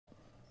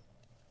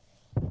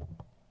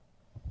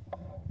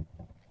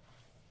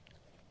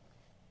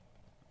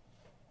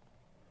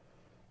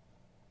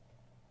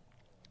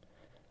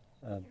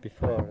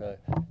Before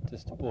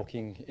just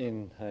walking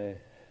in,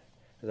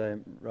 as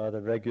I'm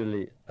rather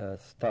regularly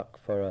stuck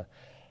for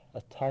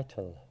a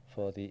title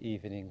for the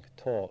evening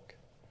talk,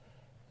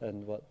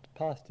 and what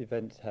past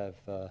events have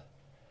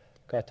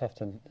quite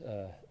often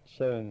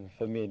shown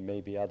for me, and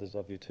maybe others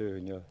of you too,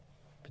 in your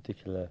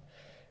particular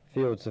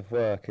fields of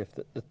work, if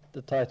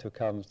the title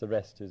comes, the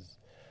rest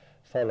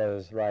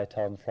follows right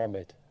on from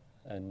it,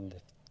 and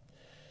if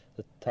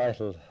the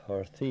title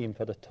or theme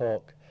for the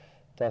talk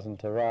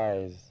doesn't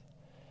arise,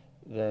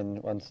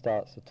 then one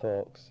starts the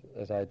talks,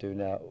 as I do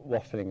now,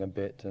 waffling a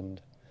bit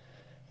and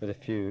with a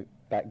few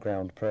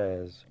background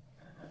prayers.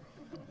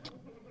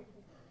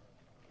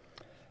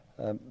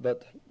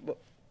 But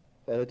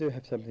I do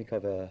have something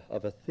of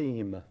a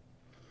theme.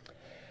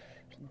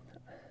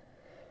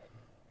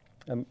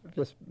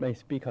 Just may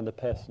speak on a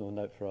personal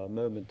note for a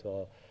moment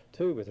or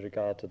two with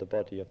regard to the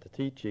body of the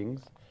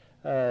teachings,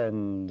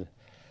 and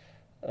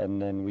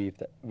then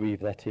weave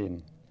that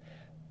in.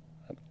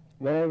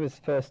 When I was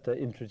first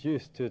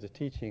introduced to the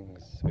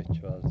teachings,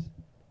 which was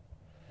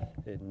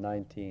in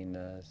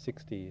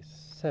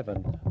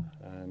 1967,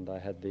 and I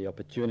had the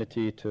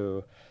opportunity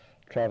to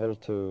travel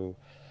to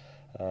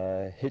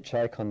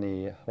hitchhike on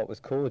what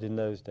was called in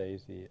those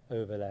days the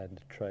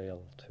Overland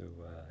Trail to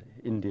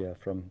India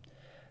from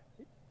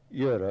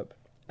Europe,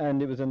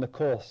 and it was in the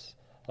course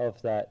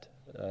of that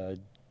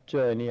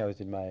journey, I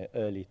was in my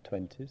early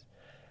 20s,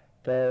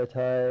 that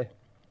I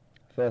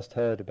first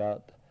heard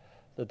about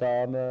the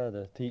Dharma,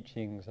 the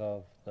teachings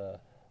of the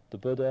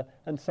Buddha,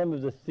 and some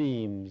of the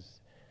themes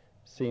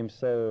seemed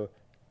so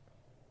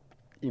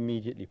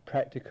immediately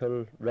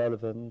practical,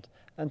 relevant,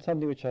 and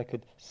something which I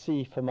could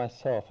see for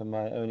myself in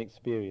my own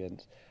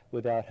experience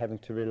without having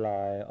to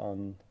rely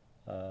on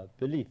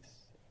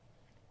beliefs.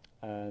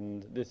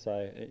 And this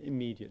I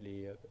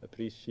immediately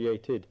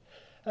appreciated.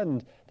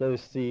 And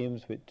those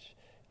themes which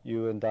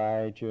you and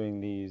I during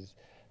these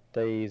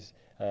days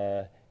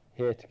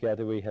here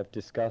together we have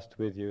discussed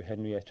with you,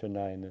 Henrietta and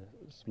I, in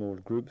small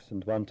groups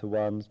and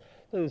one-to-ones,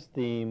 those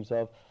themes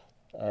of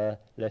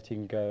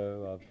letting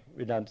go, of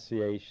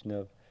renunciation,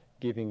 of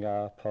giving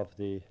up, of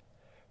the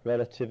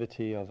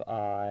relativity of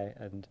I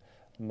and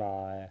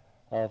my,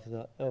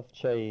 of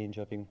change,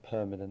 of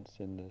impermanence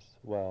in this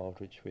world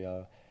which we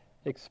are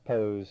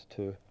exposed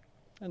to,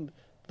 and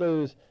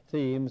those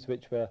themes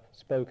which were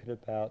spoken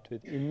about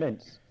with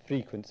immense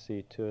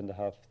frequency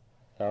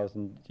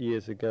 2,500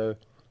 years ago,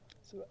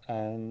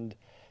 and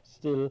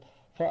still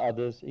for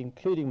others,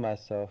 including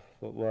myself,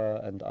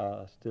 were and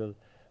are still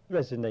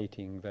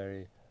resonating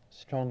very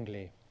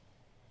strongly.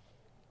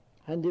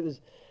 And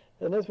as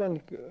one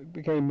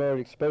became more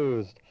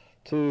exposed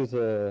to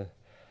the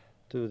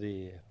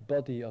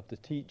body of the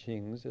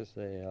teachings, as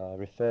they are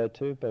referred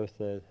to, both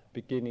the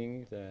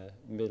beginning, the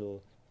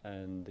middle,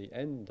 and the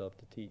end of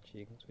the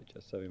teachings, which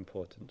are so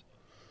important,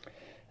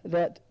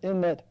 that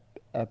in that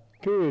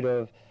period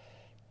of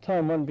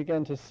time one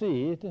began to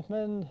see it,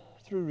 and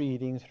through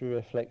reading, through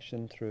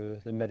reflection, through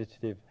the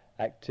meditative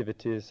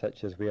activities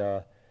such as we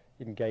are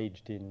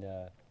engaged in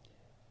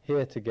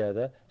here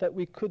together, that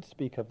we could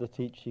speak of the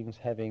teachings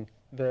having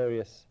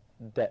various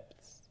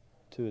depths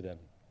to them.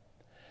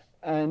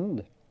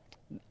 And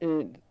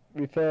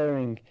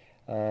referring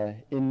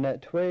in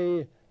that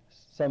way,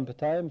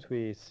 sometimes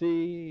we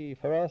see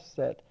for us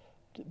that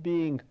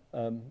being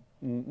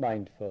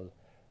mindful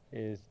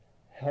is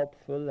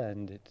helpful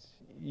and it's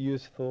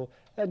useful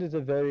and is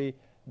a very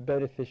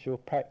beneficial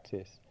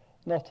practice,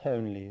 not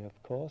only, of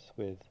course,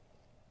 with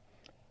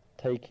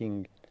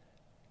taking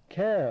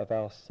care of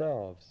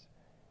ourselves.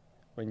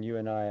 When you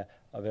and I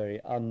are very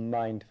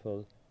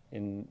unmindful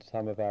in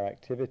some of our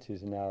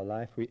activities in our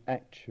life, we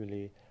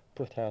actually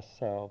put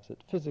ourselves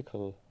at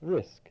physical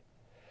risk.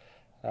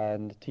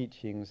 And the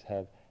teachings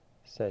have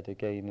said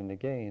again and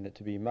again that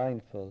to be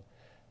mindful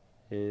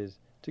is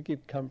to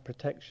give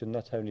protection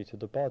not only to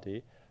the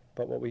body,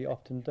 but what we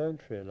often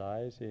don't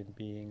realize in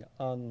being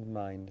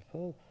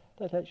unmindful,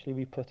 that actually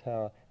we put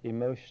our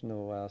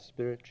emotional, our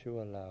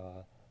spiritual,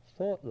 our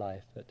thought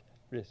life at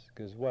risk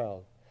as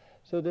well.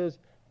 So there's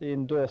the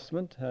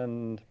endorsement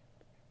and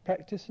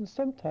practice, and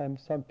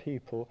sometimes some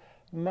people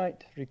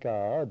might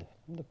regard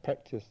the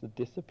practice, the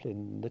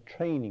discipline, the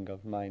training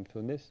of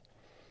mindfulness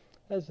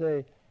as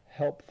a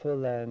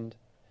helpful and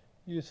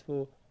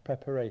useful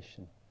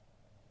preparation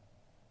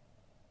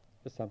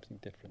for something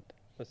different,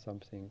 for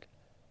something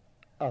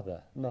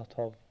other, not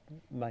of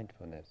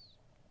mindfulness.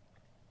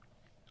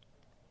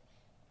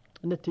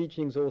 And the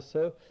teachings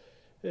also,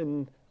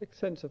 in a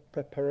sense of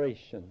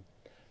preparation,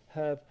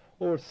 have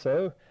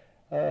also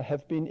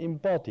have been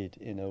embodied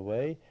in a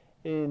way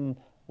in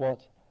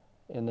what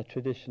in the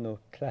traditional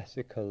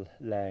classical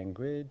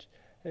language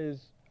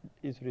is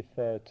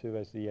referred to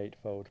as the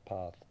Eightfold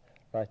Path: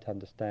 right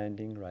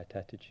understanding, right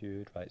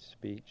attitude, right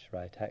speech,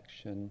 right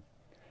action,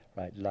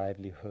 right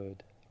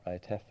livelihood,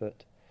 right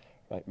effort,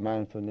 right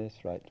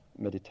mindfulness, right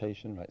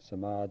meditation, right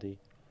samadhi.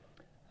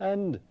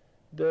 And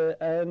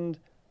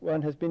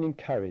one has been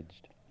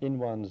encouraged in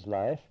one's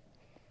life,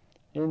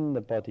 in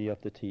the body of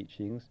the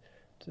teachings,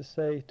 to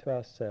say to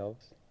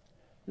ourselves,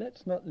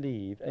 let's not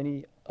leave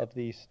any of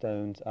these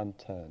stones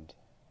unturned.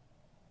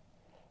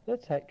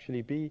 Let's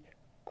actually be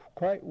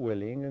quite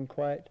willing and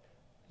quite,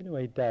 in a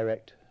way,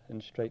 direct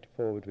and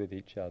straightforward with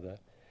each other.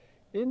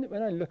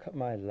 When I look at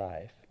my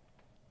life,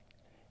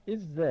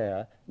 is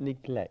there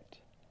neglect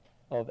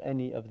of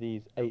any of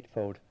these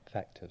eightfold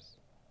factors?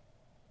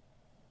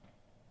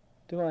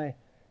 Do I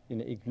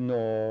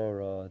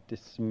ignore or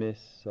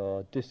dismiss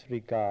or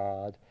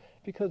disregard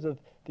because of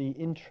the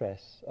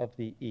interests of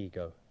the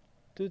ego?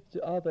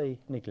 Are they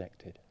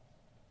neglected?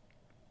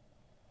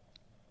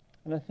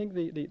 And I think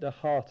the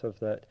heart of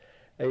that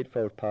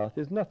Eightfold Path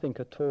is nothing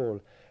at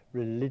all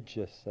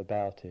religious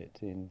about it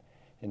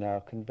in our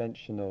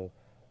conventional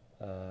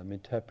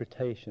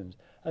interpretations.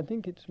 I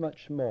think it's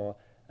much more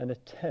an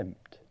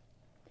attempt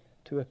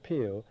to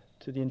appeal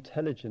to the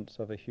intelligence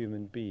of a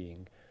human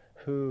being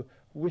who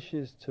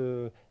wishes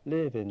to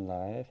live in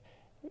life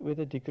with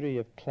a degree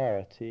of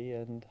clarity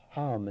and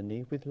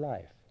harmony with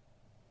life.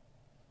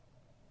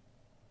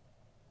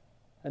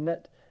 And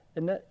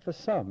that for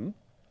some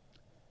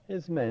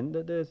is meant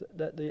that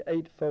the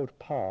Eightfold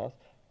Path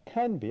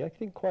can be, I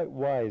think, quite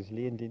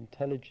wisely and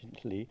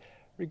intelligently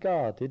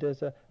regarded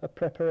as a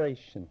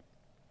preparation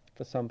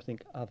for something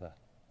other.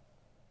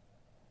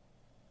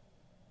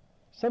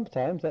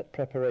 Sometimes that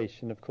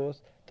preparation, of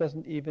course,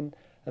 doesn't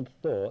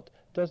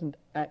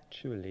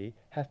actually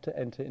have to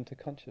enter into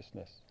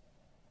consciousness.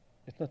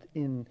 It's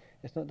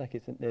not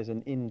like there's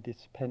an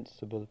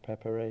indispensable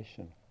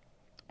preparation.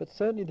 But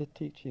certainly the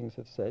teachings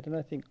have said, and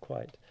I think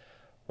quite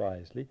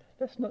wisely,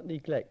 let's not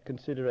neglect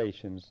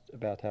considerations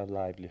about our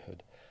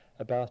livelihood,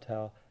 about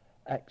our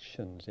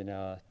actions in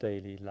our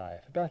daily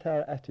life, about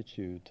our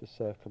attitude to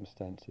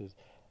circumstances,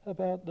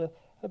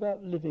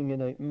 about living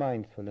in a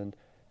mindful and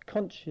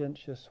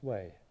conscientious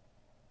way.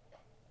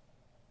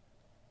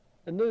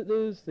 And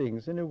those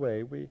things, in a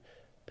way, we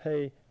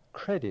pay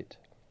credit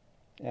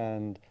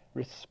and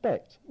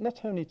respect,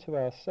 not only to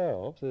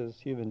ourselves as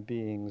human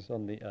beings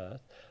on the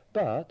earth,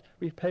 but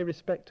we pay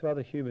respect to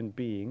other human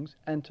beings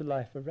and to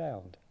life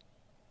around.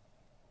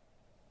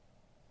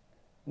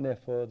 And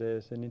therefore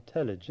there's an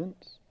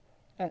intelligence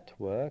at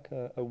work,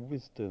 a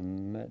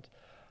wisdom at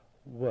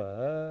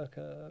work,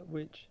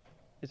 which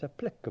is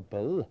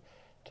applicable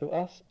to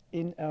us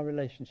in our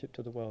relationship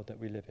to the world that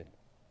we live in.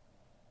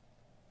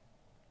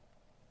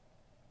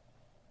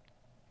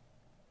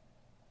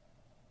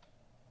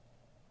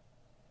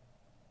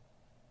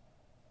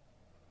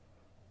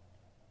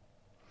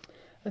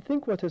 I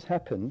think what has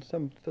happened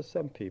for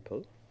some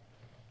people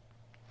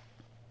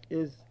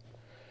is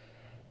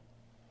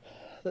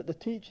that the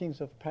teachings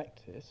of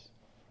practice,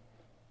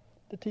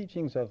 the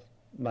teachings of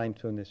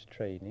mindfulness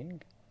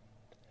training,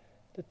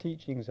 the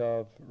teachings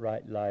of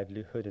right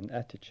livelihood and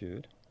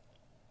attitude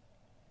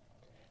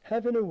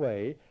have in a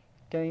way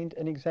gained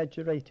an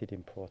exaggerated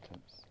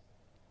importance.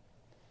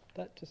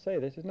 That to say,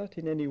 this is not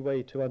in any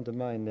way to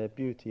undermine their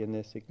beauty and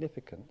their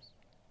significance,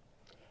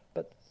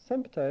 but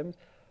sometimes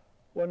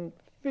one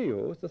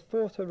feels, the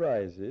thought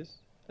arises,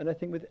 and I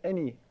think with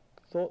any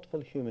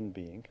thoughtful human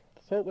being,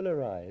 the thought will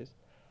arise,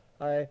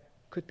 I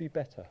could be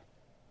better.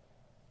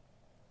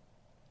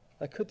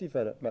 I could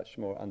develop much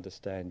more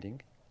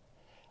understanding.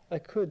 I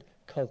could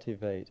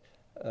cultivate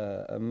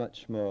a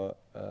much more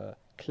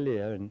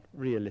clear and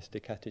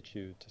realistic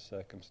attitude to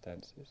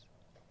circumstances.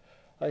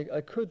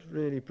 I could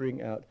really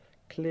bring out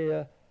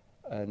clear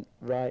and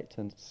right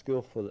and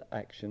skillful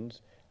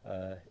actions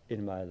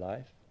in my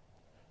life.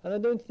 And I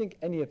don't think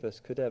any of us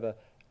could ever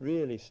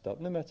really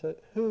stop, no matter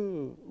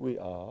who we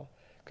are,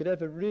 could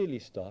ever really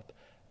stop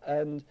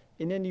and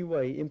in any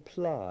way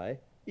imply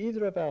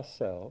either of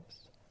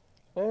ourselves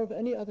or of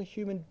any other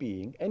human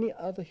being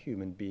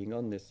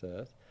on this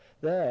earth,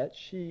 that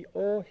she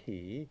or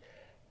he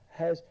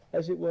has,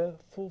 as it were,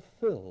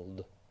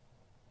 fulfilled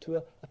to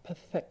a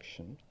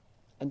perfection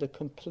and a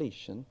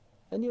completion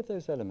any of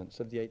those elements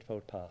of the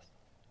Eightfold Path.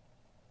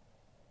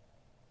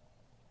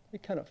 We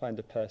cannot find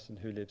a person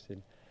who lives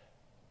in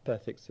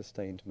perfect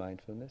sustained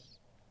mindfulness.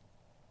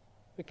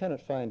 We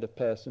cannot find a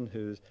person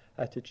whose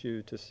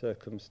attitude to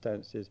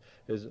circumstances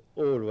is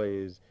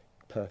always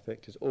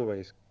perfect, is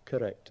always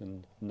correct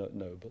and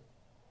noble.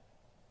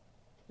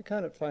 We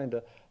cannot find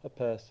a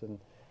person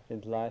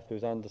in life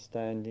whose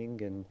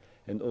understanding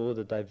and all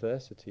the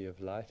diversity of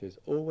life is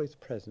always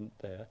present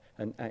there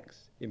and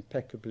acts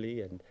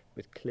impeccably and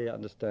with clear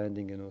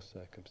understanding in all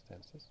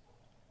circumstances.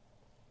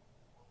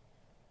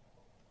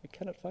 We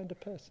cannot find a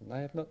person. I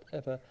have not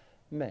ever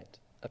met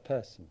a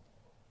person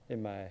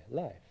in my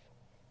life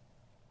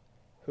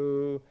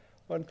who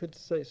one could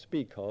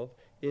speak of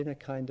in a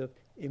kind of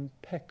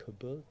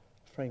impeccable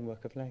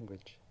framework of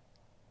language.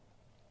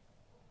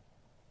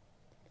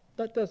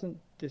 That doesn't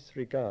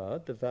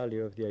disregard the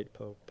value of the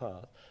Eightfold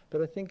Path,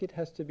 but I think it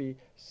has to be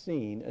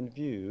seen and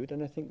viewed,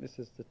 and I think this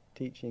is the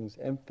teachings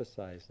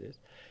emphasize this.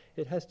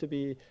 It has to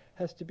be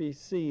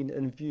seen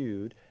and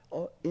viewed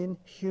in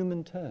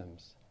human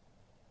terms,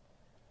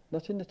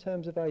 not in the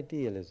terms of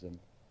idealism,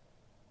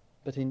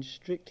 but in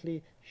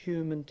strictly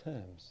human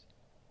terms.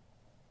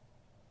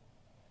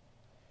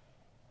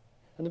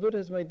 And the Buddha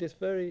has made this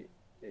very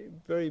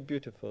very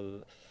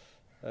beautiful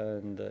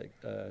and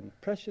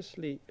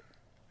preciously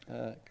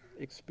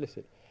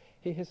explicit.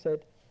 He has said,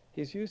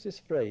 he's used this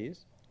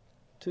phrase,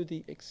 to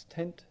the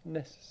extent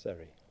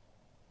necessary.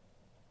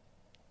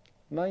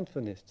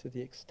 Mindfulness to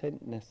the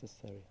extent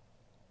necessary.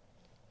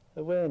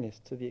 Awareness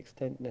to the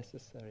extent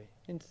necessary.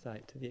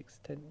 Insight to the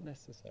extent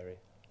necessary.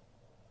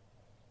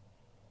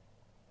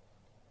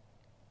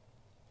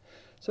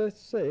 So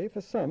say,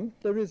 for some,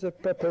 there is a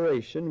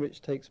preparation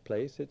which takes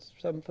place.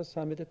 For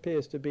some it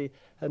appears to be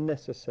a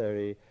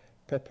necessary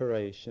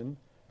preparation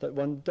that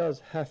one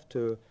does have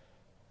to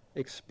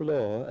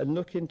explore and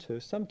look into,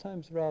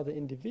 sometimes rather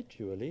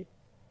individually,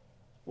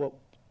 what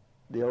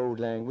the old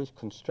language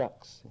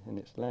constructs in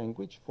its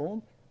language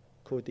form,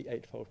 called the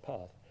Eightfold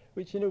Path,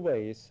 which in a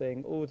way is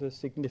saying all the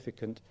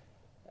significant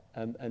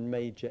and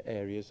major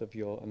areas of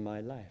your and my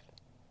life.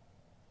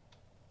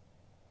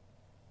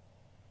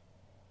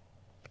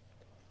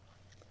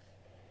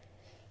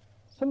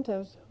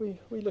 Sometimes we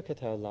look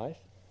at our life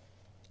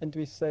and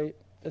we say,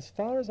 as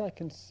far as I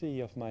can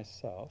see of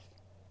myself,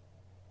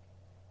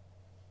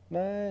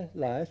 my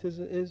life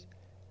is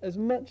as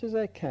much as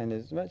I can,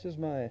 as much as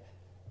my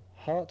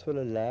heart will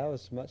allow,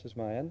 as much as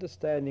my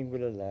understanding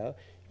will allow,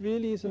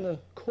 really is in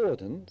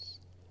accordance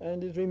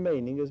and is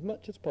remaining as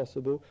much as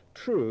possible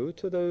true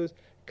to those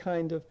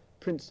kind of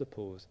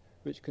principles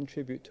which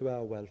contribute to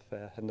our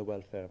welfare and the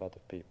welfare of other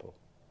people.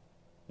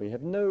 We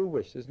have no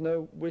wish, there's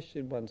no wish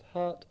in one's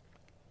heart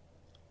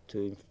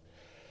to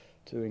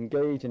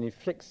engage and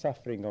inflict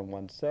suffering on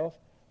oneself,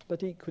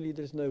 but equally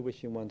there's no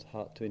wish in one's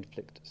heart to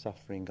inflict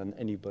suffering on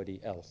anybody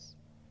else.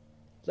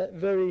 That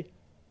very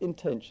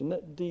intention,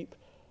 that deep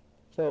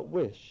felt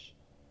wish,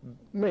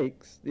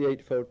 makes the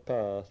Eightfold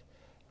Path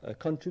a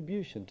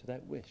contribution to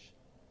that wish,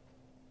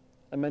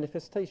 a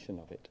manifestation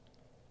of it.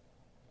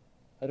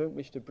 I don't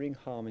wish to bring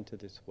harm into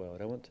this world.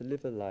 I want to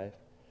live a life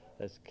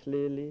as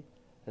clearly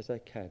as I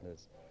can,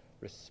 as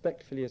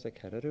respectfully as I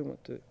can. I don't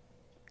want to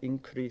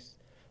increase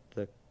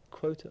the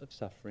quota of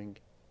suffering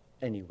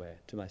anywhere,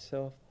 to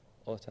myself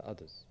or to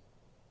others.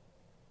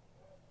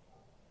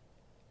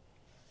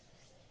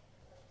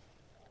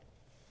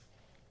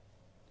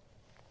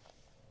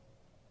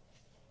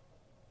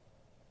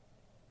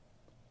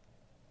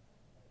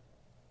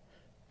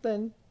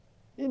 Then,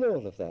 in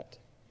all of that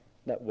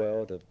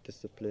world of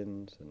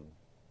disciplines and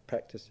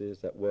practices,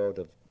 that world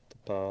of the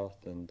path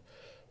and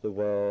the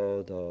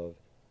world of,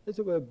 as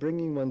it were,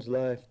 bringing one's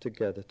life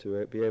together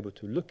to be able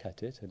to look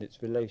at it and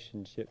its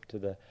relationship to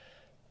the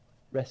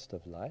rest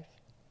of life,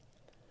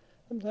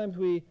 sometimes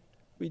we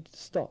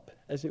stop,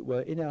 as it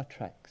were, in our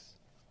tracks.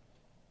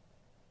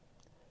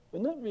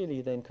 We're not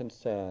really then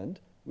concerned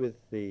with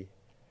the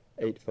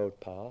Eightfold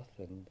Path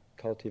and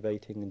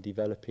cultivating and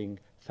developing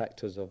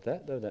factors of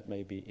that, though that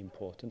may be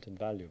important and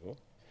valuable.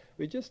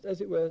 We're just,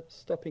 as it were,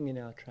 stopping in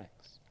our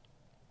tracks.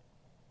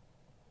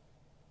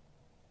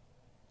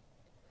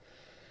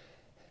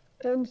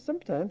 And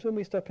sometimes when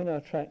we stop in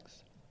our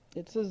tracks,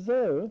 it's as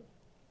though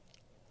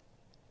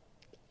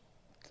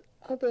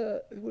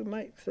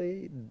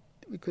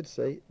we could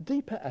say,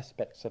 deeper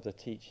aspects of the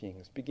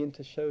teachings begin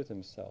to show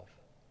themselves.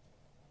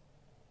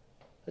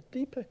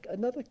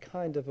 Another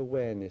kind of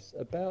awareness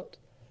about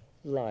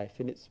life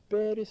in its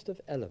barest of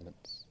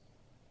elements,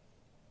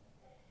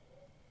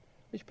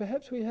 which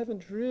perhaps we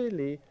haven't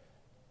really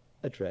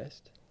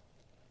addressed.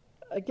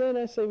 Again,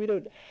 I say we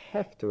don't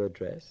have to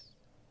address.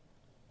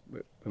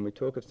 When we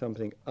talk of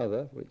something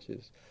other, which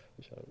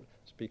I'll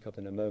speak of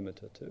in a moment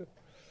or two,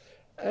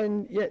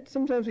 and yet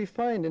sometimes we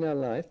find in our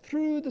life,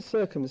 through the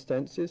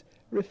circumstances,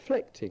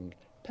 reflecting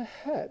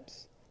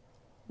perhaps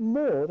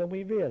more than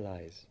we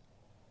realize.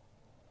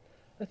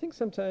 I think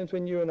sometimes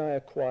when you and I are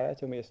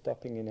quiet and we are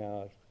stopping in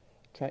our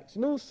tracks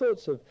in all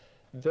sorts of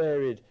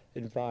varied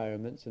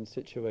environments and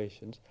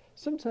situations,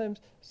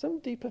 sometimes some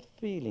deeper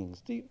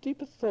feelings,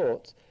 deeper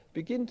thoughts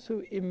begin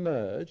to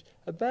emerge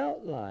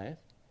about life,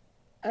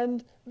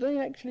 and they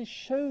actually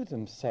show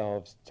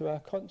themselves to our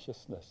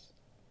consciousness.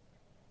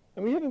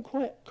 And we haven't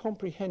quite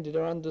comprehended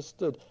or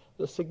understood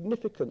the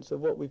significance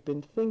of what we've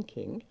been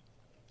thinking,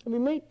 and we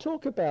may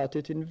talk about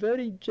it in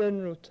very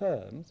general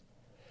terms,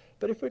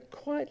 but if we're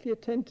quietly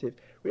attentive,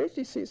 we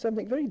actually see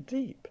something very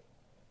deep,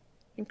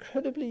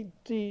 incredibly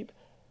deep,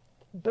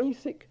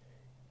 basic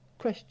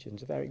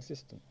questions of our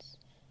existence.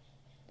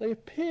 They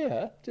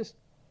appear just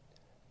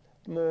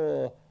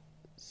more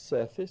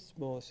surface,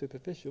 more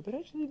superficial, but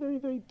actually very,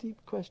 very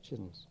deep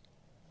questions,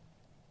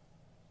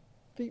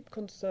 deep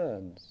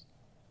concerns.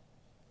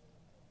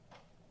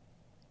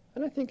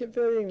 And I think at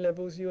varying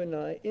levels you and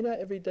I, in our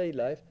everyday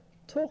life,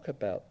 talk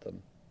about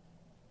them.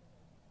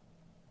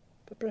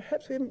 But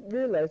perhaps we haven't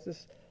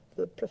realized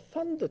the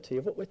profundity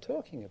of what we're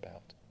talking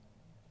about.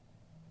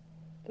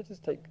 Let us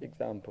take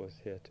examples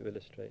here to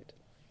illustrate.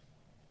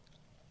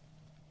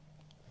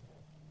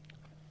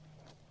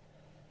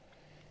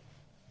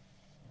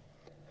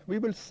 We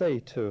will say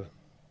to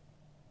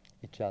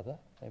each other,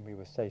 and we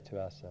will say to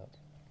ourselves,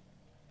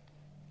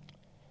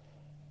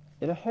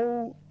 in a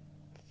whole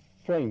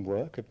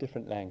framework of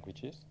different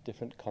languages,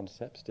 different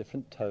concepts,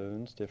 different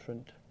tones,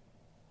 different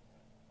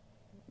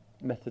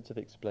methods of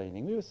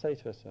explaining, we would say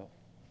to ourselves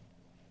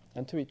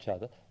and to each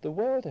other, the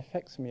world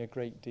affects me a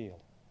great deal.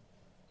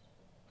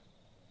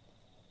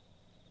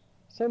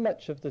 So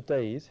much of the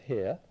days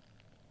here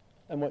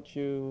and what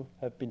you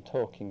have been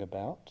talking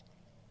about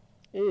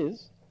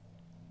is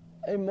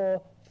a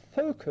more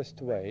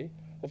focused way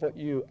of what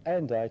you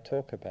and I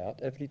talk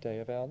about every day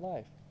of our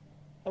life.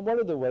 And one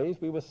of the ways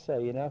we will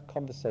say in our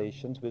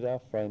conversations with our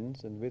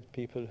friends and with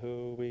people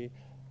who we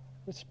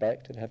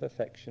respect and have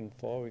affection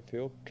for, we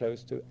feel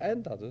close to,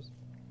 and others,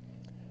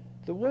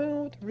 the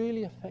world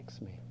really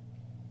affects me.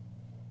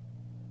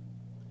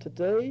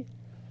 Today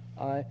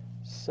I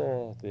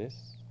saw this,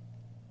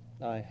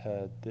 I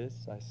heard this,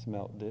 I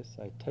smelt this,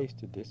 I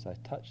tasted this, I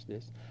touched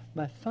this.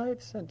 My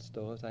 5 sense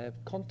doors, I have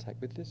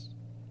contact with this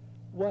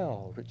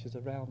world which is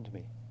around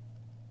me.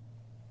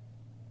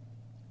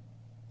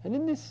 And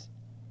in this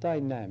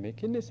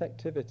dynamic, in this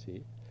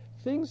activity,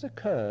 things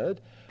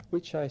occurred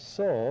which I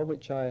saw,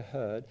 which I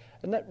heard,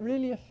 and that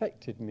really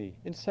affected me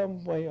in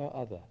some way or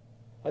other.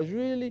 I was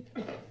really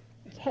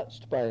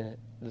touched by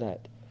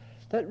that.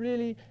 That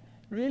really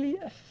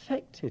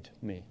affected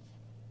me.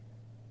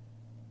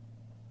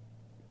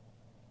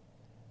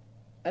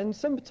 And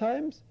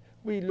sometimes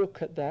we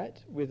look at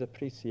that with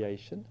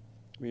appreciation.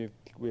 We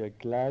are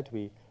glad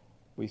we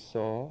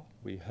saw,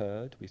 we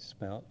heard, we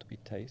smelt, we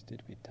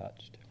tasted, we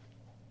touched.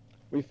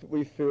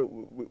 We feel,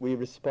 we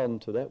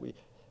respond to that,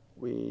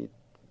 we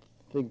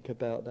think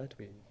about that,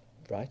 we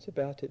write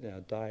about it in our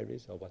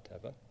diaries or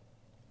whatever.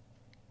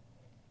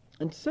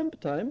 And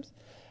sometimes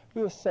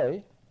we will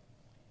say,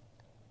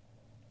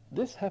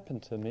 this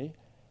happened to me,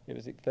 it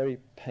was very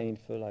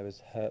painful, I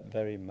was hurt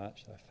very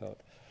much, I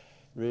felt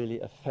really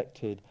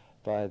affected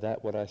by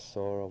that, what I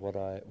saw or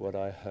what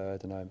I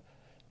heard, and I'm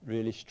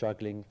really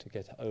struggling to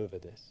get over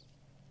this.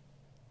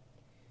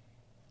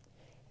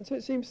 And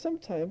so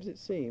sometimes it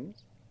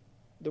seems,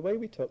 the way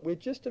we talk, we're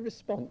just a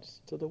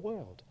response to the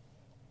world.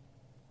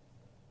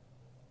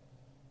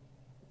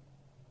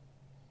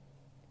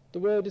 The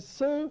world is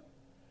so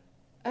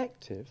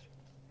active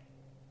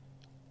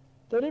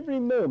that every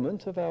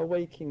moment of our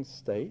waking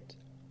state,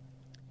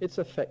 it's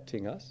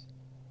affecting us.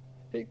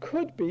 It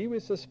could be, we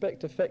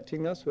suspect,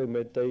 affecting us when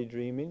we're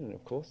daydreaming, and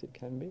of course it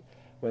can be.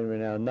 When we're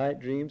in our night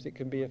dreams, it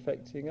can be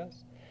affecting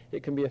us.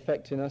 It can be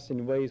affecting us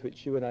in ways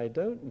which you and I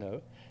don't know.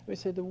 And we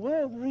say, the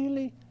world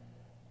really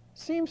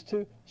seems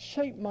to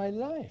shape my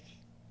life.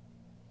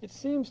 It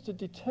seems to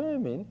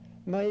determine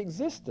my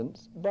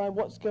existence by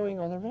what's going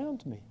on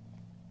around me.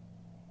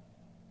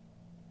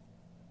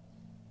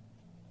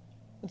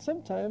 And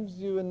sometimes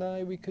you and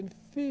I, we can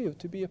feel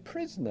to be a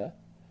prisoner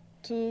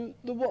to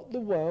what the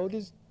world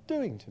is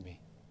doing to me,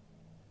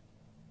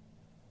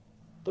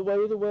 the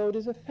way the world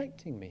is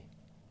affecting me.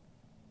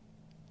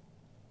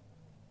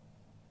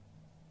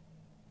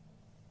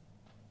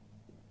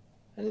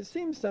 And it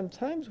seems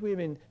sometimes we're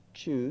in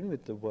tune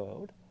with the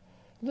world,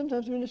 and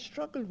sometimes we're in a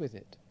struggle with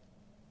it.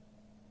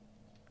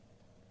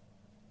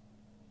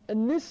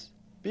 And this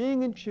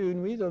being in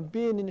tune with, or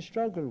being in a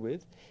struggle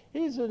with,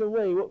 is in a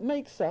way what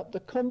makes up the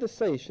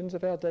conversations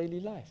of our daily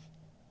life.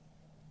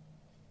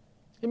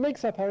 It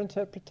makes up our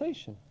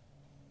interpretation.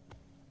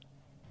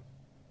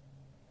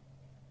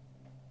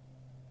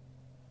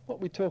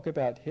 What we talk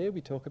about here,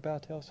 we talk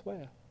about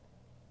elsewhere.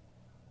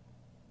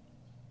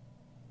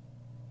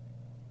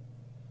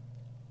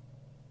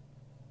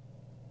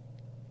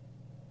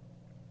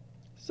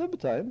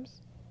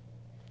 Sometimes,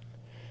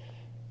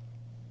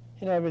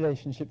 in our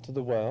relationship to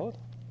the world,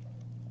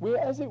 we're,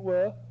 as it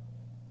were,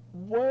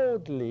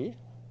 worldly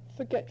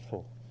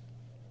forgetful.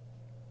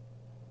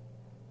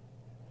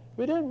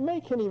 We don't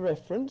make any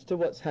reference to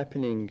what's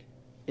happening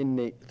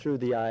through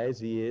the eyes,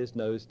 the ears,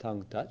 nose,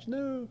 tongue, touch.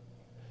 No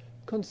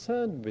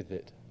concern with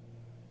it.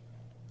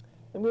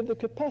 And we have the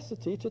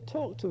capacity to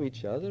talk to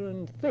each other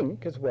and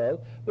think as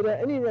well without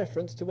any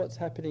reference to what's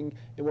happening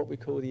in what we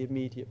call the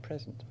immediate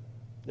present,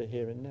 the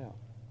here and now.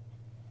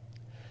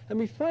 And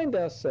we find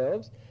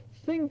ourselves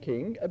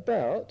thinking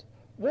about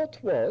what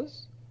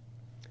was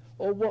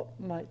or what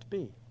might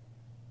be.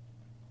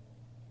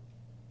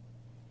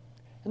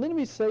 And then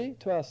we say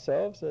to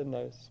ourselves, and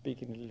I was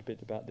speaking a little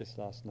bit about this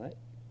last night,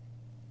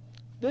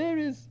 there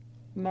is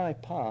my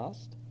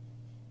past,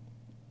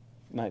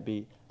 might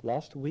be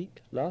last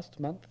week, last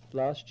month,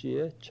 last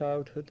year,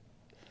 childhood,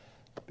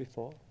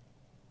 before.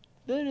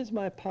 There is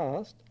my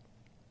past,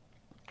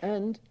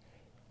 and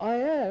I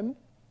am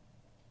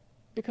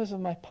because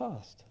of my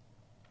past.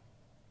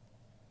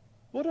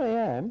 What I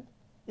am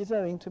is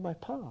owing to my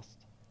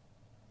past.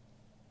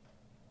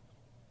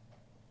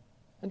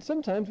 And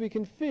sometimes we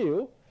can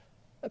feel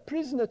a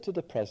prisoner to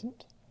the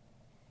present.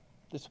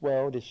 This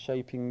world is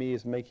shaping me,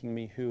 is making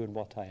me who and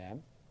what I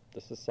am.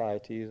 The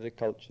society, the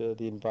culture,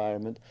 the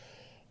environment,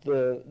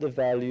 the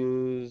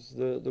values,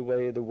 the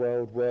way the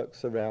world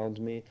works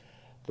around me,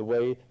 the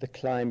way the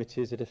climate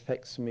is, it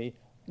affects me.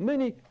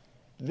 Many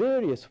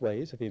various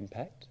ways of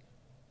impact.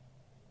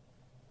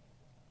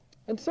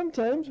 And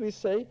sometimes we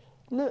say,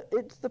 no,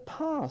 it's the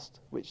past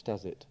which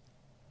does it.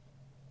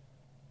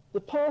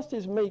 The past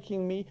is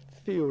making me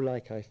feel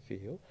like I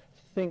feel,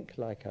 think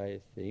like I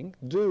think,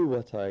 do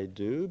what I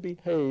do,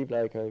 behave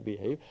like I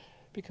behave,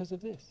 because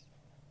of this.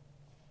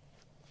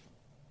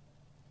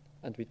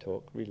 And we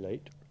talk,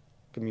 relate,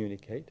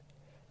 communicate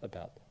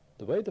about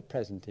the way the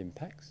present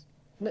impacts.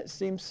 And it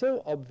seems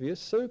so obvious,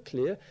 so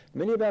clear.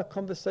 Many of our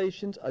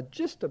conversations are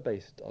just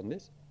based on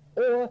this,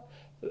 or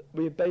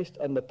we're based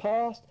on the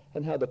past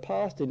and how the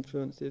past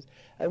influences,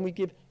 and we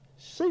give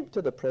shape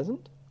to the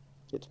present,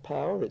 its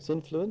power, its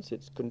influence,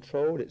 its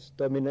control, its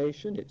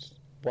domination, its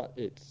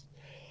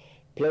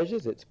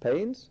pleasures, its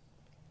pains,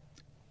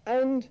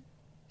 and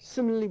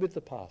similarly with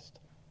the past.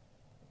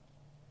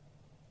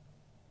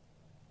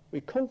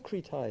 We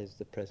concretize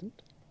the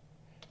present,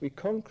 we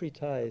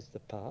concretize the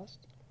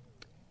past,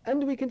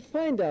 and we can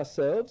find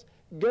ourselves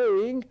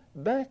going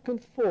back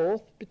and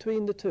forth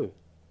between the two,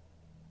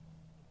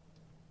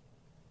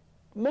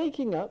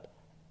 making up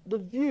the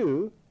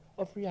view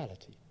of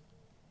reality,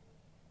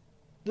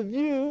 the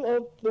view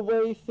of the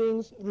way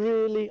things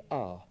really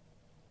are,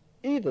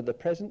 either the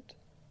present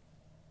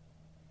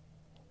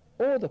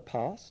or the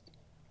past,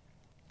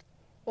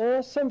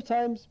 or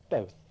sometimes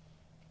both.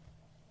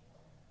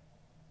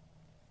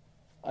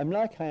 I'm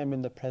like I am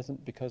in the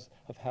present because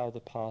of how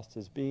the past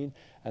has been,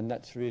 and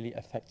that's really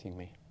affecting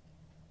me.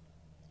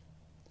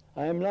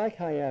 I am like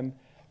I am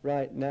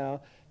right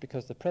now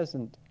because the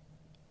present,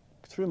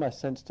 through my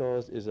sense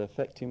doors, is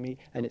affecting me,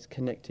 and it's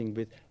connecting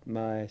with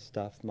my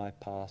stuff, my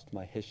past,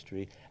 my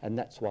history, and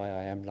that's why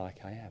I am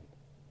like I am.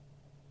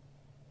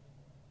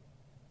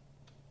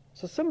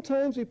 So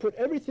sometimes we put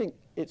everything,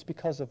 it's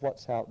because of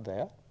what's out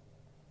there.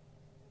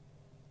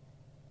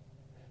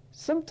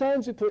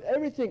 Sometimes we put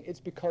everything, it's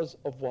because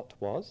of what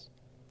was.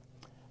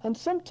 And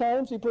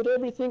sometimes we put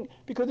everything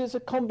because it's a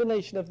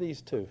combination of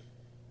these two.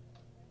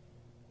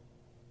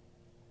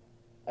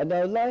 And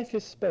our life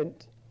is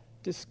spent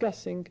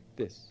discussing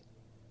this.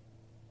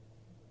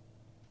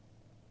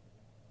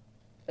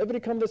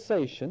 Every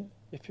conversation,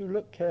 if you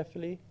look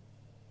carefully,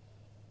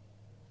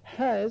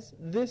 has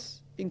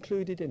this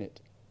included in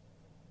it.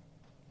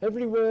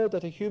 Every word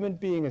that a human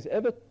being has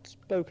ever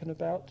spoken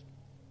about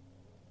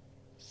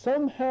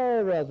somehow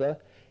or other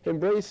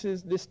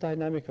embraces this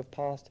dynamic of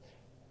past,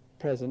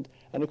 present,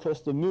 and of course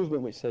the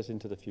movement which says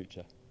into the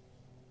future.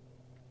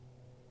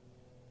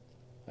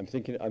 I'm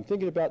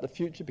thinking about the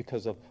future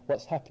because of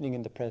what's happening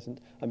in the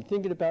present. I'm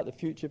thinking about the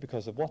future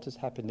because of what has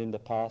happened in the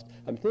past.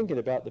 I'm thinking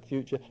about the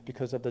future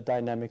because of the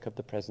dynamic of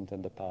the present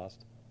and the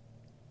past.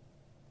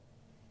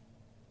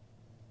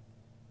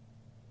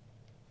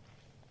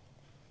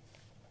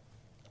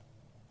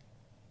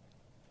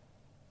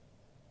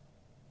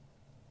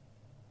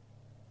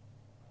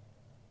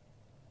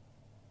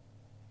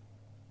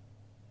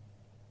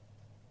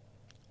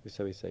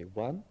 So we say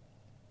one,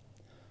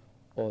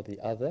 or the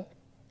other,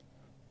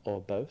 or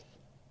both.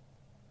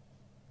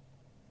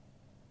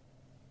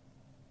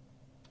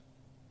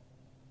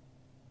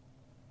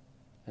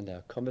 And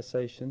our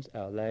conversations,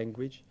 our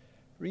language,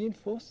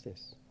 reinforce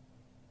this.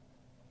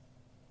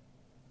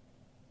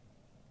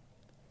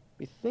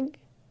 We think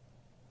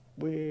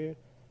we're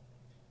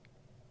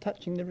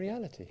touching the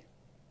reality.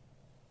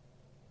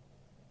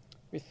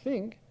 We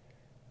think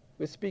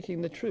we're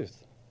speaking the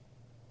truth.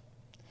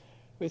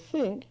 We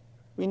think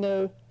we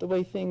know the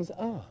way things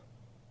are.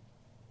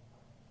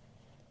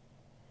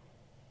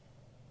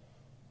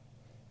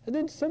 And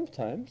then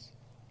sometimes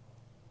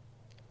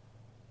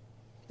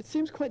it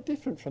seems quite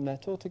different from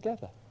that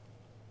altogether.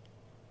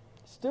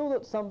 Still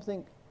not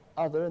something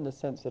other in the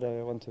sense that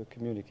I want to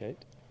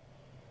communicate.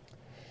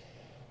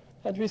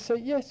 And we say,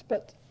 yes,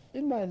 but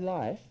in my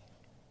life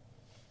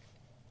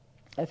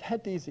I've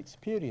had these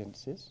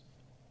experiences,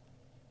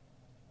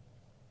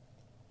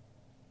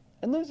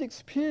 and those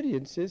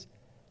experiences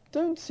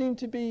don't seem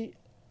to be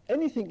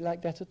anything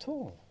like that at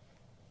all.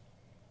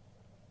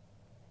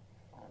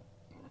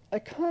 I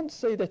can't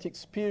say that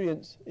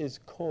experience is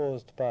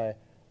caused by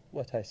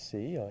what I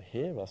see or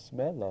hear or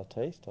smell or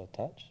taste or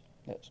touch.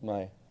 That's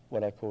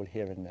what I call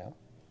here and now.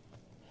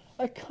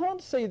 I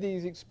can't say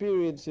these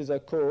experiences are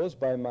caused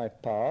by my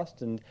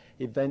past and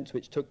events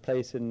which took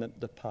place in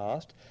the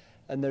past,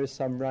 and there is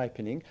some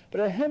ripening,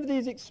 but I have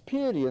these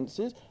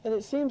experiences and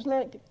it seems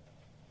like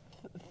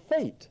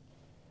fate.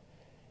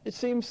 It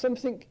seems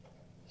something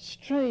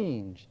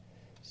strange.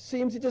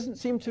 It doesn't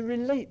seem to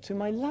relate to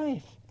my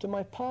life, to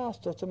my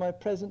past or to my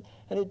present,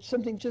 and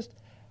something just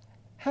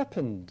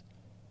happened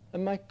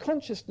and my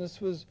consciousness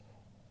was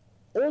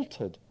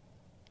altered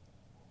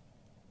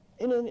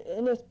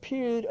in a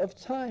period of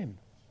time.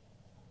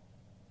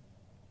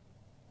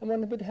 And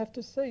one would have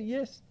to say,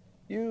 yes,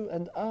 you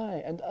and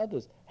I and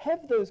others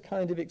have those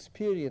kind of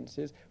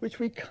experiences which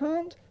we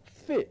can't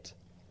fit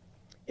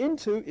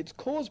into. It's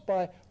caused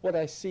by what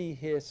I see,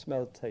 hear,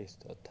 smell,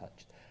 taste or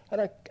touch.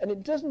 And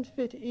it doesn't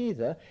fit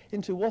either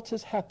into what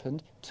has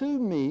happened to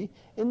me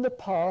in the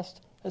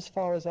past as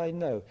far as I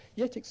know.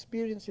 Yet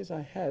experiences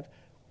I have,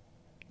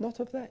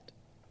 not of that.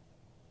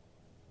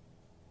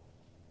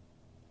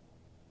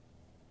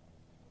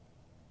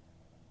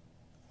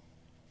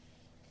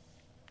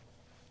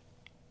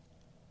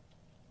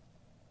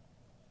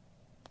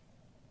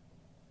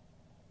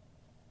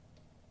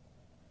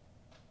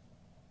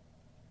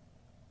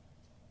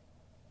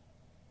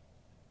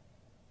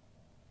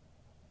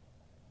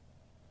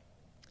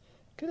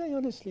 could I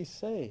honestly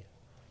say,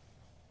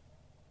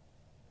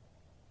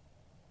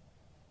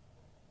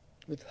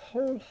 with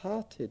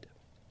wholehearted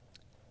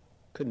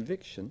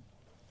conviction,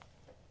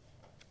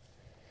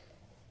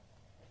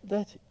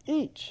 that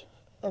each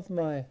of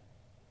my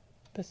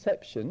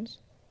perceptions,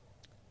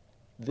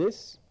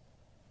 this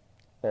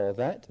or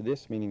that,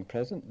 this meaning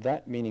present,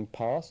 that meaning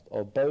past,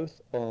 or both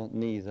or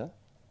neither,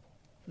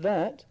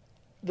 that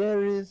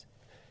there is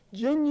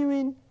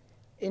genuine,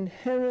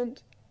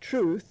 inherent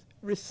truth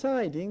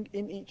residing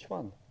in each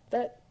one.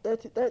 That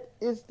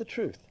is the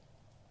truth.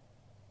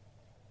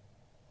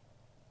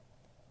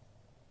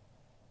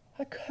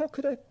 How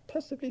could I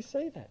possibly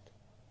say that?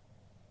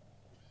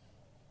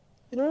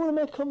 In all of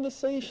my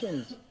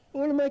conversations,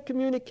 all of my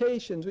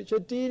communications, which are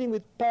dealing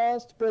with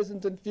past,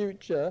 present and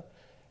future,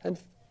 and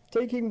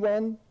taking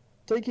one,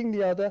 taking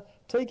the other,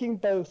 taking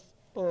both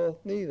or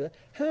neither,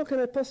 how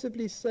can I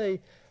possibly say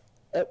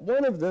that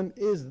one of them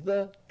is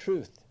the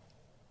truth?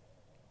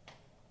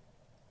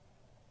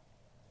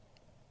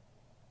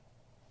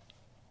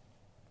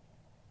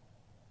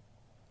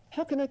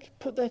 How can I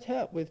put that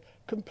out with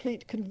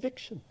complete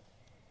conviction?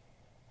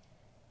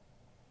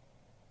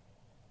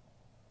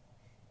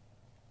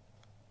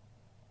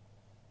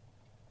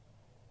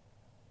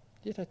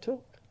 Yet I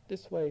talk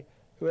this way,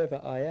 whoever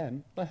I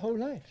am, my whole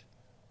life.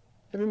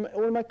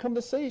 All of my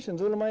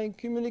conversations, all of my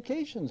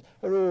communications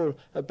are all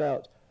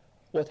about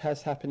what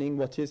has happening,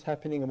 what is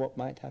happening, and what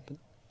might happen.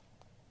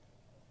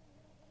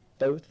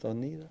 Both or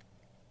neither.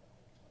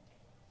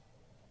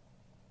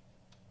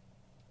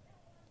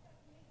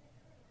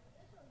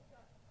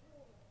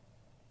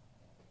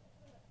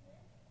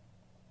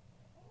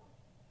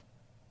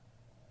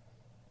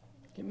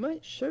 It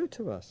might show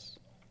to us.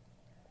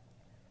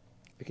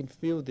 We can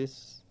feel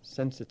this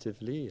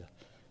sensitively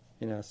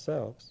in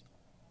ourselves.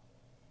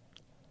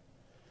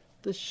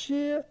 The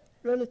sheer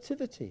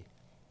relativity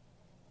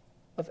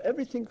of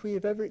everything we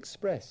have ever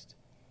expressed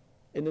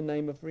in the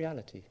name of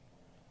reality.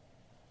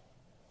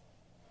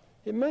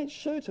 It might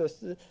show to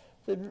us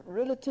the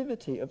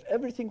relativity of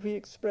everything we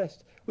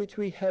expressed, which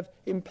we have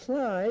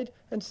implied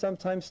and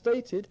sometimes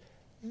stated,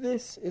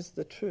 this is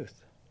the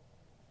truth.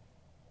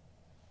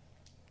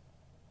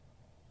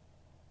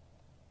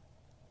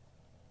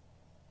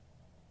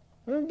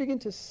 When we begin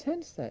to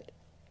sense that,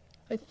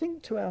 I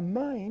think to our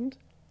mind,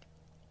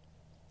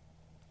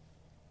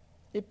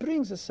 it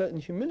brings a certain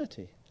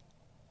humility.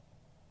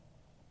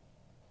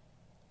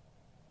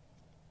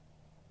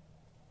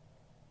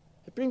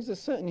 It brings a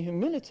certain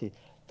humility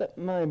that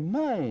my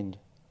mind,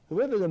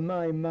 whoever the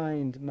my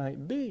mind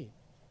might be,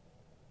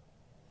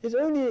 is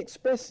only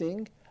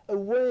expressing a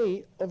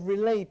way of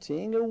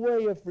relating, a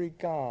way of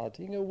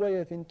regarding, a way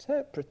of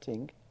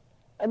interpreting,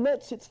 and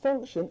that's its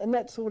function, and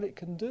that's all it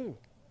can do.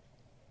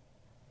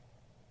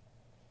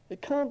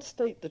 It can't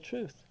state the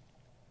truth.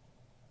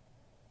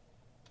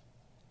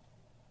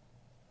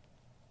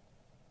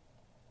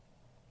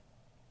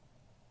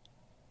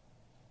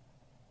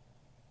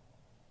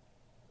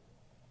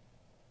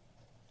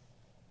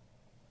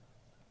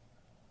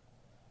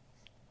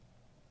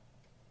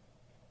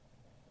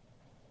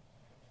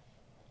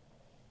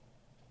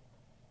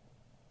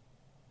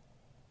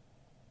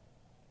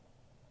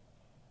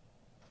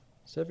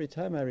 So every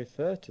time I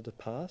refer to the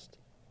past,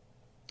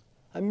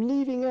 I'm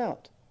leaving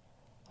out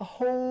a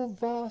whole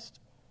vast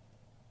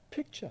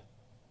picture.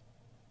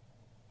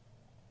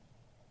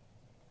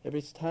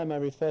 Every time I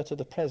refer to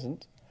the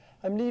present,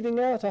 I'm leaving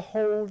out a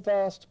whole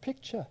vast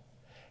picture.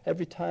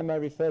 Every time I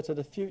refer to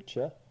the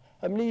future,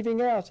 I'm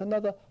leaving out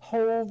another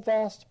whole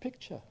vast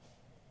picture.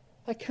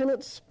 I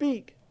cannot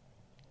speak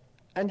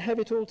and have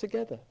it all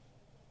together.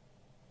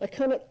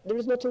 There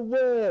is not a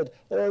word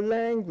or a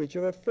language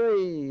or a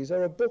phrase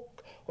or a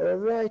book or a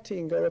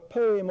writing or a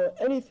poem or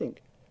anything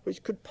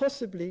which could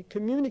possibly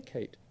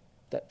communicate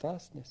that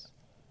vastness.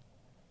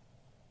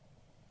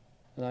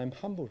 And I'm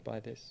humbled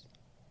by this.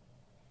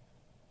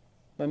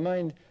 My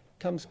mind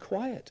comes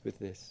quiet with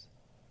this.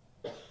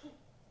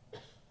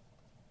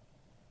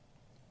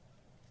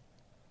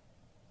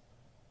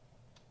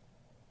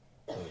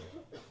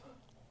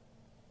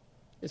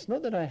 It's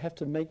not that I have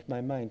to make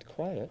my mind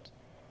quiet.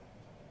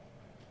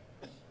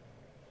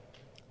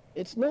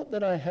 It's not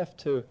that I have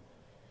to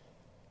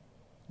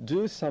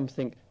do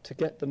something to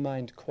get the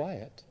mind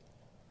quiet.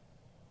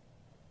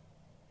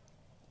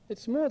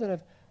 It's more that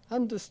I've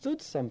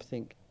understood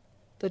something,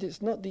 that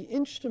it's not the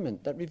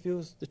instrument that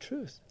reveals the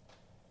truth.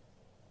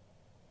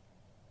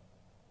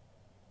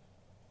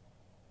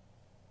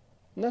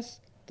 And thus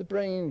the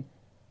brain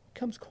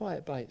becomes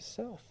quiet by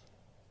itself.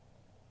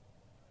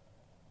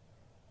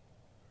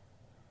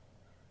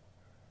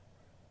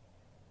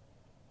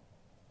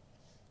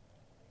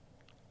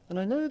 And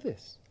I know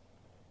this,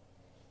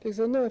 because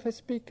I know if I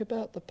speak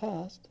about the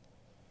past,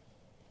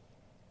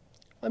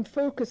 I'm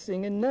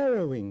focusing and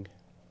narrowing.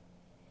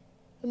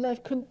 And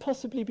life couldn't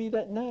possibly be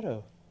that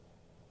narrow.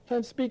 If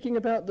I'm speaking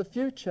about the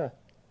future,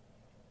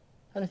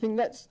 and I think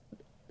that's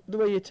the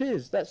way it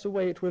is, that's the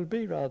way it will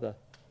be rather,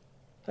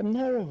 I'm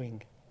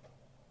narrowing.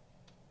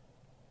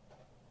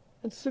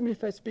 And similarly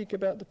if I speak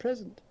about the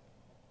present,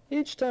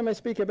 Each time I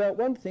speak about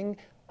one thing,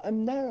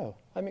 I'm narrow,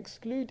 I'm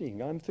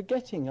excluding, I'm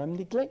forgetting, I'm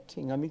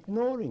neglecting, I'm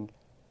ignoring.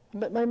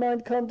 But my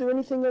mind can't do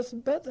anything else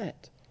but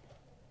that.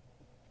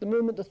 The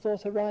moment the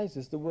thought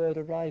arises, the word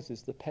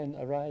arises, the pen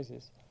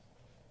arises.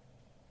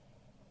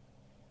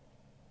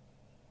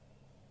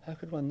 How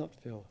could one not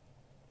feel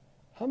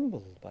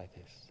humbled by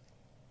this?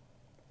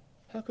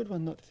 How could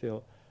one not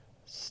feel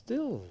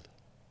stilled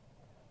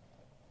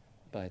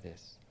by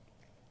this?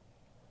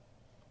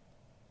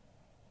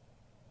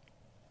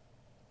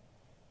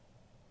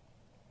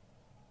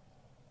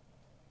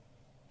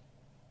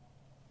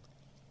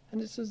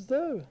 And it's as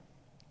though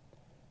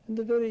in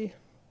the very,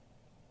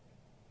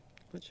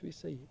 what should we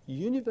say,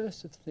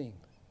 universe of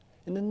things,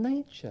 in the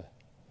nature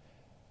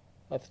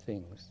of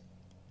things,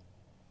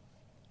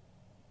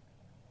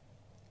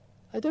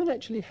 I don't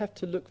actually have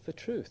to look for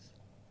truth.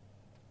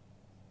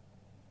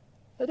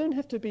 I don't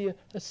have to be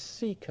a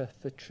seeker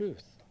for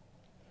truth.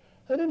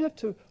 I don't have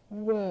to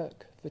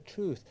work for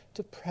truth,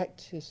 to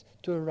practice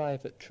to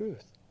arrive at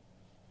truth.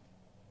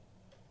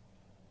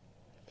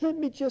 Let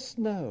me just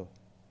know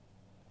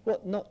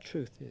what not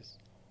truth is.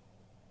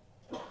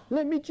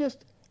 Let me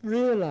just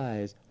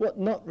realize what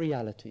not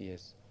reality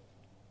is.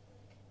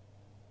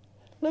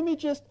 Let me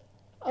just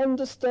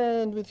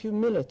understand with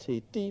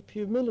humility, deep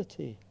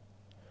humility,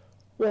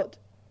 what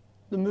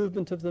the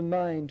movement of the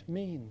mind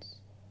means.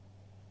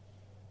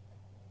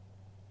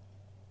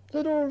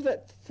 Let all of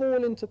that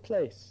fall into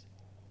place.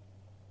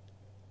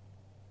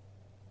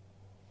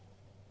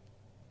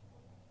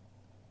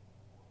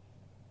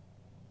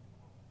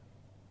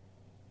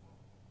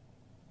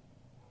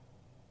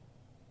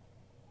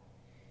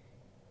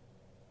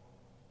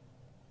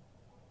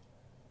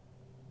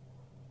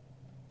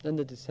 Then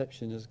the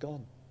deception is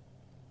gone.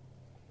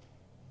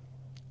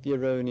 The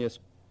erroneous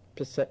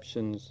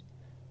perceptions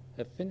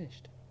have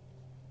finished.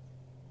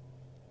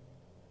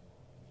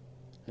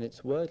 And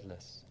it's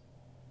wordless.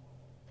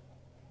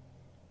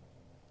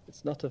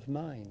 It's not of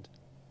mind.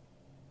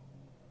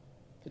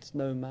 It's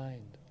no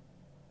mind.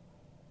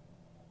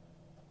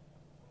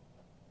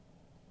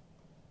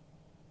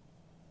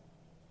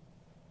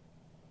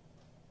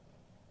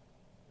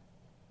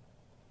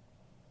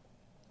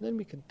 Then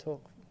we can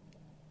talk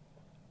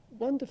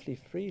wonderfully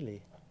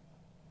freely.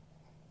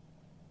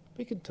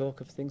 We can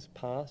talk of things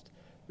past,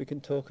 we can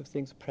talk of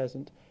things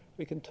present,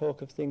 we can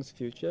talk of things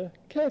future,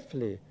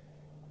 carefully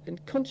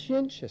and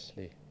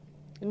conscientiously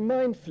and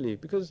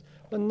mindfully, because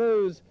one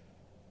knows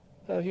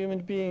how human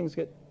beings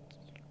get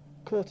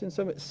caught in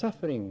so much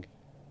suffering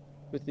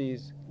with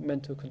these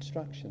mental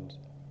constructions.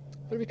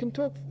 But we can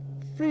talk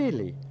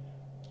freely,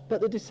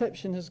 but the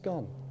deception has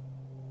gone.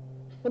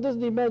 One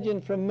doesn't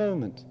imagine for a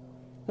moment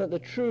that the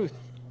truth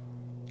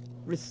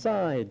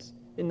resides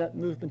in that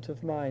movement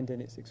of mind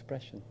and its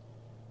expression.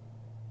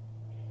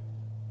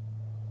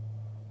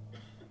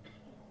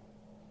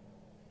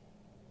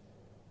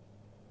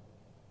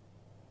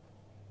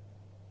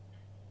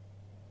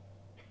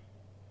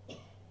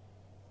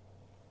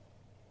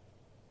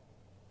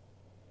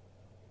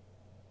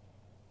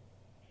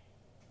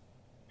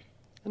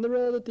 And the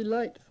rather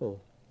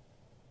delightful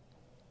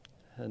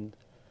and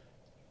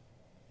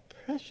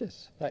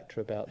precious factor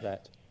about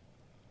that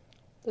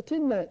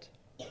in that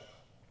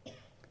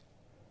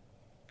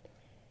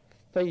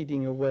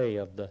fading away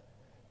of the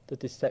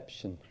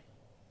deception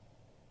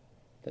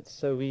that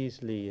so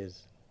easily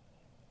is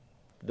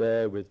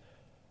there with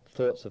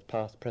thoughts of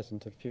past,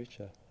 present and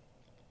future,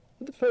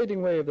 with the fading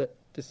away of that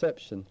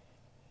deception,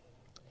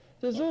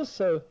 there's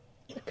also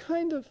a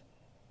kind of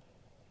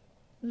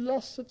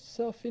loss of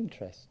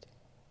self-interest.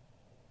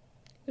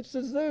 It's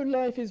as though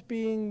life is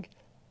being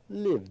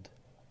lived,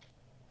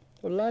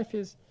 or life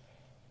is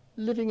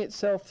living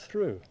itself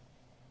through.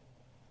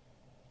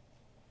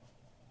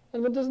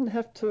 And one doesn't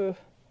have to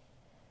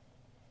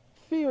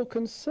feel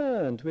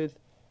concerned with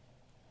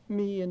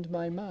me and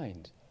my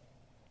mind.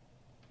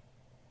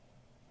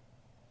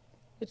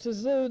 It's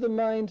as though the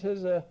mind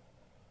has a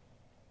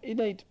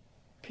innate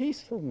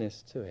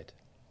peacefulness to it,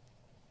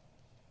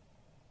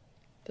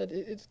 that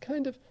it's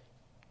kind of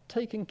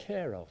taken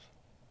care of.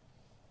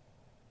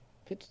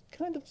 It's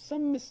kind of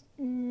some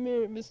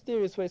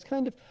mysterious way, it's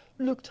kind of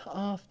looked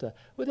after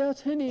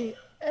without any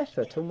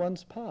effort on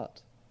one's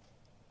part.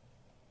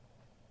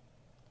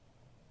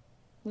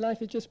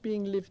 Life is just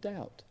being lived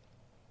out.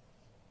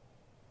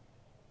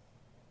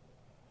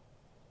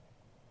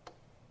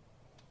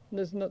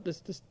 There's not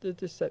the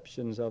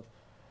deceptions of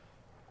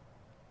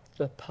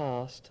the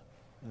past,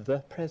 the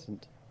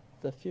present,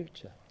 the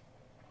future.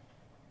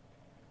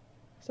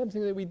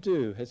 Something that we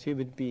do as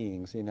human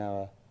beings in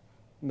our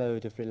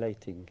mode of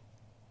relating.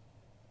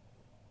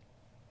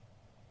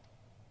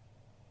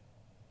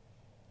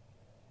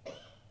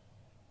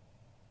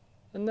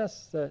 And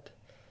thus that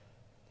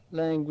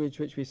language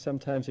which we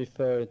sometimes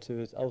refer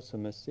to as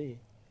ultimacy,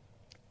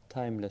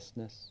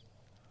 timelessness,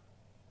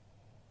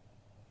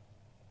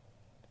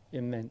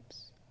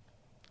 immense,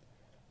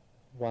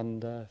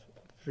 wonder,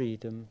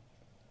 freedom,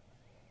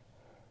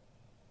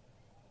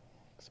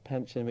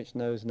 expansion which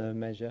knows no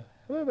measure.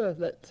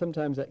 However,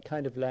 sometimes that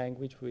kind of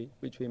language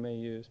which we may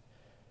use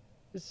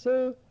is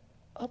so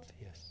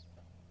obvious.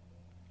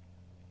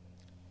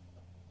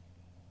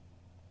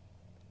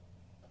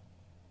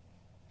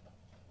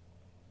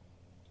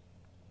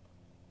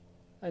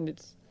 And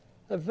it's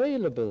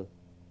available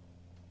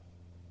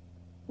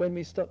when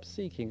we stop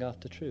seeking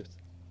after truth.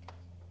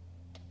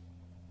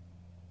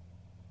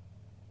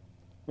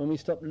 When we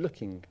stop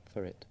looking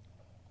for it.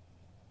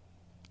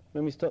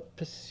 When we stop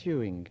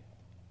pursuing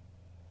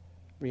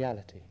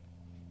reality.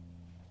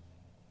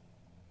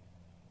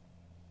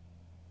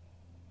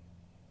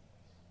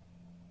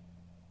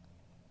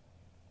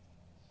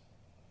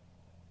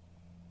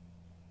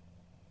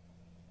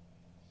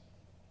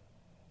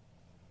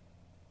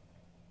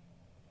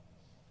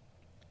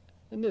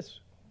 And this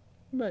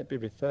might be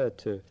referred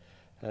to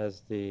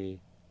as the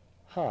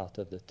heart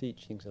of the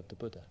teachings of the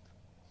Buddha,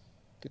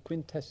 the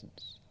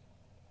quintessence.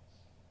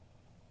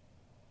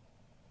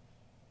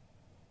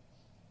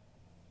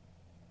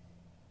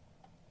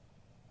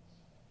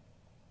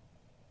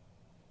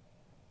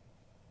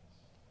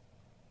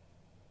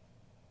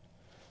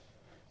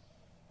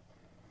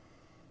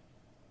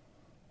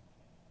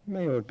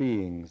 May all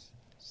beings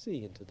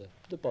see into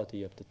the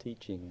body of the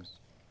teachings.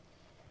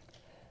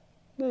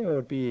 May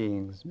all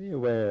beings be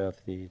aware of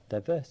the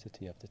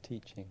diversity of the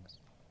teachings.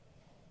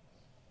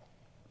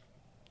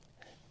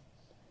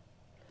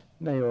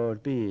 May all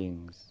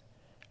beings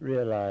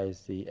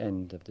realize the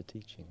end of the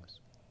teachings.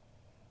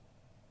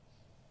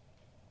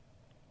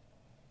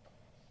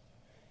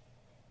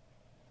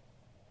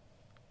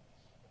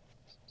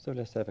 So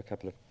let's have a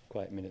couple of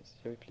quiet minutes,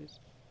 shall we please?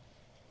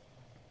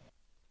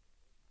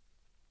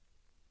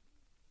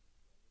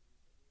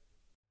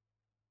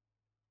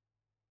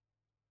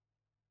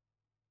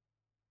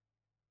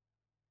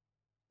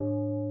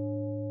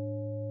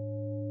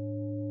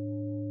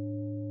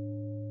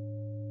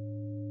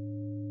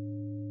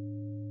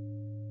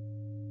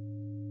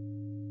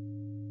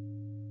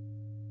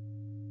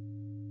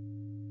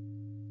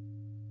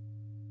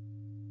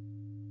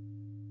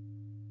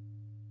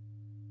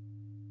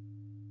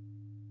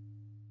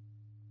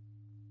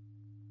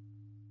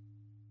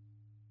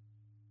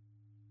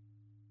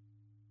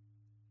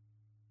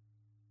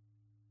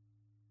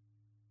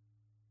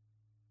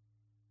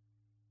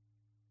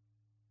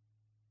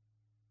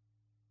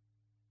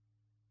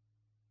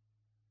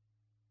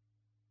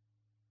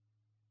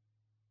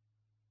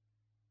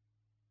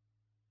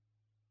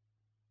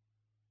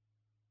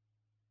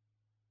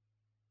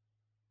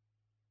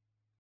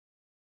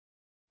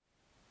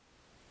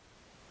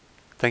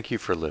 Thank you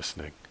for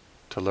listening.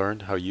 To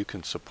learn how you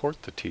can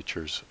support the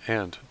teachers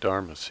and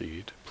Dharma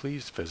Seed,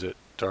 please visit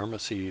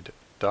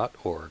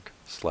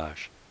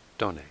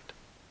dharmaseed.org/donate.